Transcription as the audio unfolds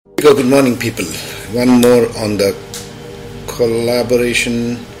Good morning, people. One more on the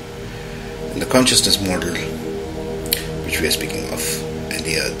collaboration and the consciousness model which we are speaking of, and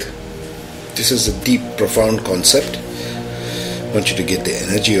the earth. This is a deep, profound concept. I want you to get the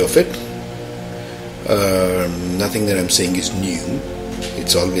energy of it. Nothing that I'm saying is new.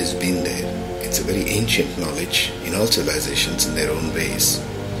 It's always been there. It's a very ancient knowledge in all civilizations in their own ways,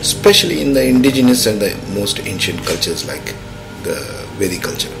 especially in the indigenous and the most ancient cultures like the Vedic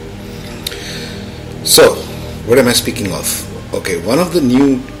culture. So, what am I speaking of? Okay, one of the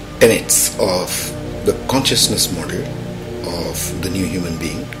new tenets of the consciousness model of the new human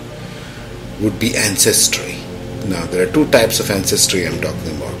being would be ancestry. Now, there are two types of ancestry I'm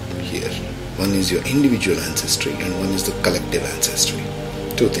talking about here. One is your individual ancestry and one is the collective ancestry.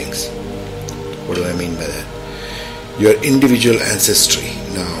 Two things. What do I mean by that? Your individual ancestry.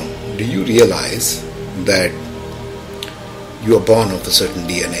 Now, do you realize that you are born of a certain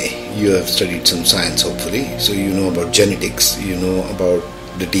DNA? You have studied some science, hopefully, so you know about genetics, you know about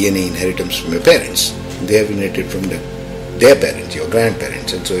the DNA inheritance from your parents. They have inherited from their parents, your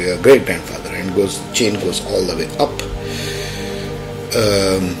grandparents, and so your great-grandfather, and chain goes all the way up.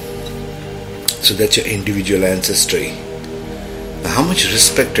 So that's your individual ancestry. Now, how much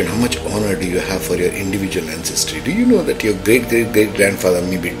respect and how much honor do you have for your individual ancestry? Do you know that your great-great-great-grandfather,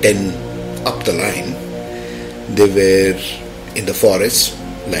 maybe 10 up the line, they were in the forest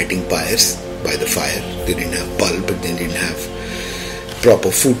lighting pyres by the fire. They didn't have bulb, but they didn't have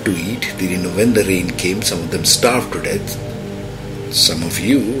proper food to eat. They didn't know when the rain came. Some of them starved to death. Some of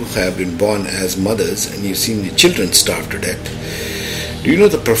you have been born as mothers and you've seen the children starve to death. Do you know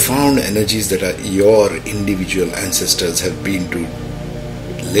the profound energies that your individual ancestors have been to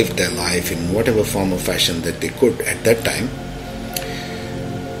live their life in whatever form or fashion that they could at that time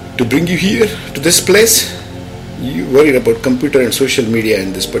to bring you here to this place? You worried about computer and social media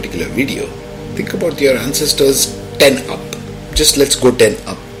in this particular video. Think about your ancestors 10 up. Just let's go 10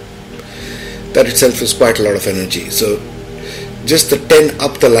 up. That itself is quite a lot of energy. So just the 10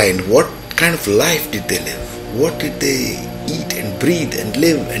 up the line, what kind of life did they live? What did they eat and breathe and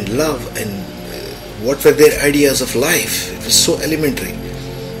live and love, and what were their ideas of life? It was so elementary.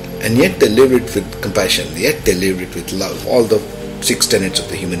 And yet they lived it with compassion. Yet they lived it with love. All the 6 tenets of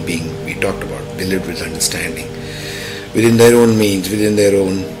the human being we talked about, they lived with understanding, within their own means, within their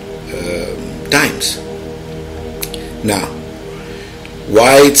own times. Now,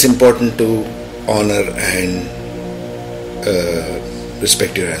 why it's important to honor and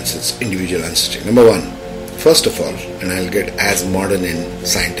respect your individual ancestry? Number one, first of all, and I'll get as modern and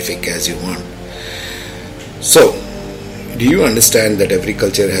scientific as you want. So, do you understand that every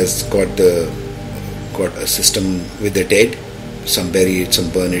culture has got a system with the dead? Some bury it, some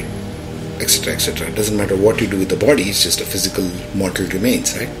burn it, etc., etc. It doesn't matter what you do with the body, it's just a physical mortal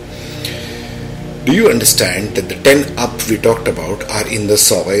remains, right? Do you understand that the 10 up we talked about are in the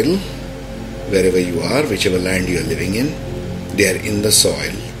soil, wherever you are, whichever land you are living in? They are in the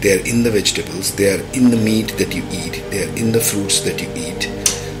soil, they are in the vegetables, they are in the meat that you eat, they are in the fruits that you eat,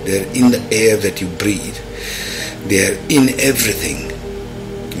 they are in the air that you breathe, they are in everything,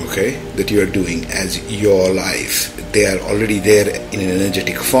 okay, that you are doing as your life. They are already there in an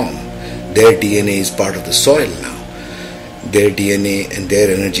energetic form. Their DNA is part of the soil now. Their DNA and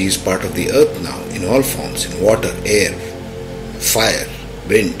their energy is part of the earth now, in all forms, in water, air, fire,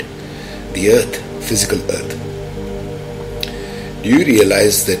 wind, the earth, physical earth. Do you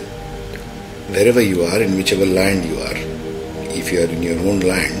realize that wherever you are, in whichever land you are, if you are in your own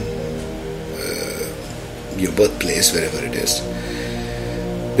land, your birthplace, wherever it is,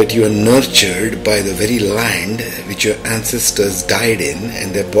 that you are nurtured by the very land which your ancestors died in,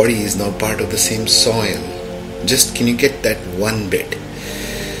 and their body is now part of the same soil? Just can you get that one bit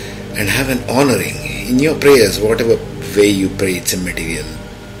and have an honoring in your prayers, whatever way you pray, it's immaterial.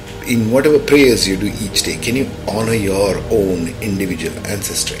 In whatever prayers you do each day, can you honor your own individual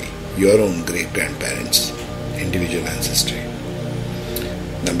ancestry, your own great-grandparents' individual ancestry?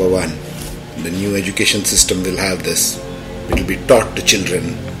 Number one, the new education system will have this. It will be taught to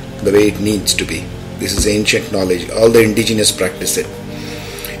children the way it needs to be. This is ancient knowledge. All the indigenous practice it.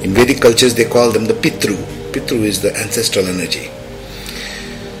 In Vedic cultures, they call them the Pitru. Pitru is the ancestral energy.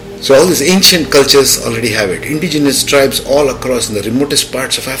 So all these ancient cultures already have it. Indigenous tribes all across in the remotest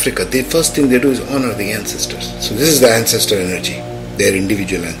parts of Africa, the first thing they do is honor the ancestors. So this is the ancestor energy, their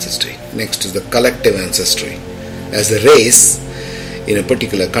individual ancestry. Next is the collective ancestry. As a race, in a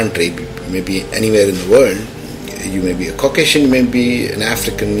particular country, maybe anywhere in the world, you may be a Caucasian, you may be an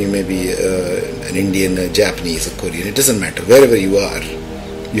African, you may be an Indian, a Japanese, a Korean, it doesn't matter. Wherever you are,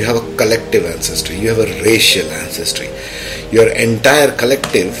 You have a collective ancestry. You have a racial ancestry. Your entire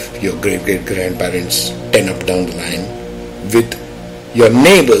collective, your great-great-grandparents 10 up down the line, with your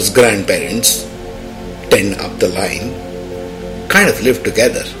neighbor's grandparents 10 up the line, kind of lived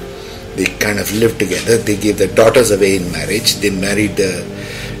together. They kind of lived together. They gave their daughters away in marriage. They married the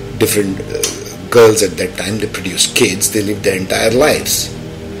different girls at that time. They produced kids. They lived their entire lives.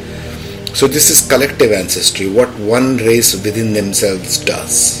 So this is collective ancestry, what one race within themselves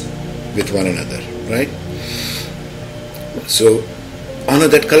does with one another, right? So honor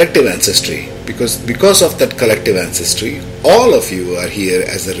that collective ancestry, because of that collective ancestry, all of you are here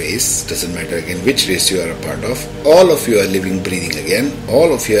as a race. Doesn't matter again which race you are a part of. All of you are living, breathing again.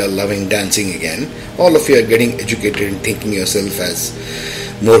 All of you are loving, dancing again. All of you are getting educated and thinking yourself as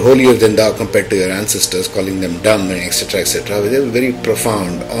more holier than thou compared to your ancestors, calling them dumb and etc. etc. With a very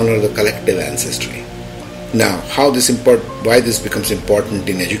profound honor the collective ancestry. Now, why this becomes important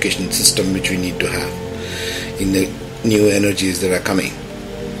in education system, which we need to have in the new energies that are coming.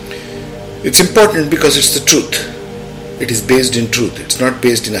 It's important because it's the truth. It is based in truth. It's not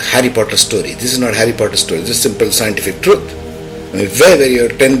based in a Harry Potter story. This is not Harry Potter story. This is simple scientific truth. I mean, where were your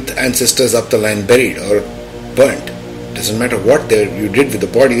 10th ancestors up the line buried or burnt? Doesn't matter what you did with the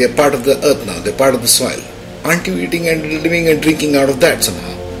body. They're part of the earth now. They're part of the soil. Aren't you eating and living and drinking out of that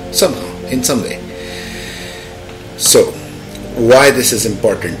somehow, in some way? So, why this is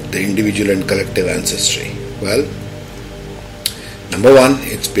important, the individual and collective ancestry? Well, number one,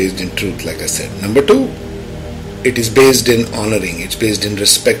 it's based in truth, like I said. Number two, it is based in honoring. It's based in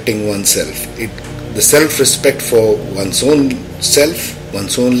respecting oneself. The self-respect for one's own self,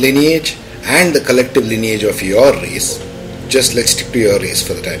 one's own lineage, and the collective lineage of your race, just let's stick to your race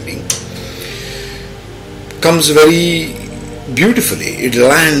for the time being, comes very beautifully. It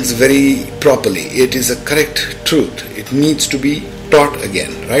lands very properly. It is a correct truth. It needs to be taught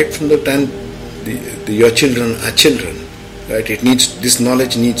again, right from the time your children are children. Right? This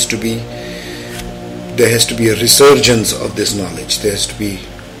knowledge needs to be, there has to be a resurgence of this knowledge. There has to be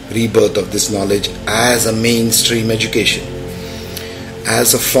rebirth of this knowledge as a mainstream education,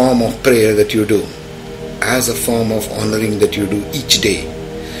 as a form of prayer that you do, as a form of honoring that you do each day,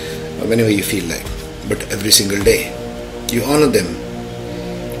 or whenever you feel like, but every single day. You honor them.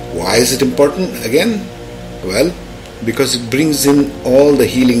 Why is it important again? Well, because it brings in all the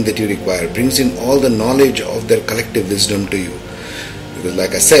healing that you require, brings in all the knowledge of their collective wisdom to you. Because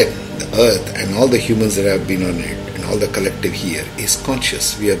like I said, the earth and all the humans that have been on it and all the collective here is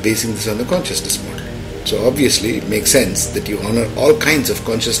conscious. We are basing this on the consciousness model. So obviously it makes sense that you honor all kinds of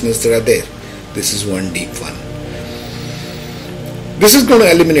consciousness that are there. This is one deep one. This is going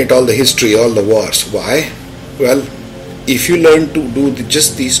to eliminate all the history, all the wars. Why? Well, if you learn to do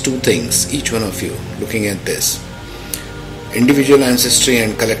just these two things, each one of you, looking at this, individual ancestry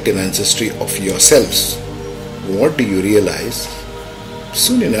and collective ancestry of yourselves, what do you realize?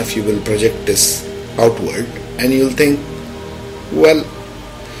 Soon enough you will project this outward and you'll think, well,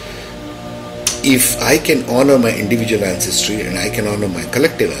 if I can honor my individual ancestry and I can honor my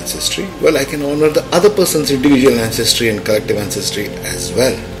collective ancestry, well, I can honor the other person's individual ancestry and collective ancestry as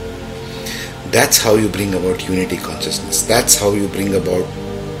well. That's how you bring about unity consciousness. That's how you bring about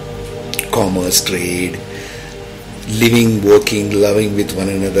commerce, trade, living, working, loving with one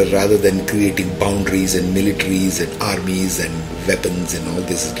another, rather than creating boundaries and militaries and armies and weapons and all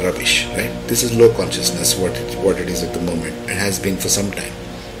this rubbish, right? This is low consciousness, what it is at the moment, and has been for some time.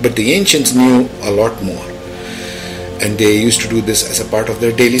 But the ancients knew a lot more, and they used to do this as a part of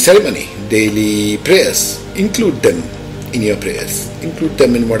their daily ceremony, daily prayers. Include them in your prayers. Include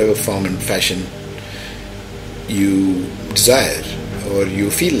them in whatever form and fashion you desire or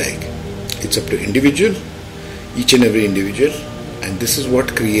you feel like. It's up to individual, each and every individual, and this is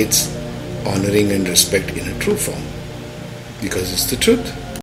what creates honoring and respect in a true form, because it's the truth.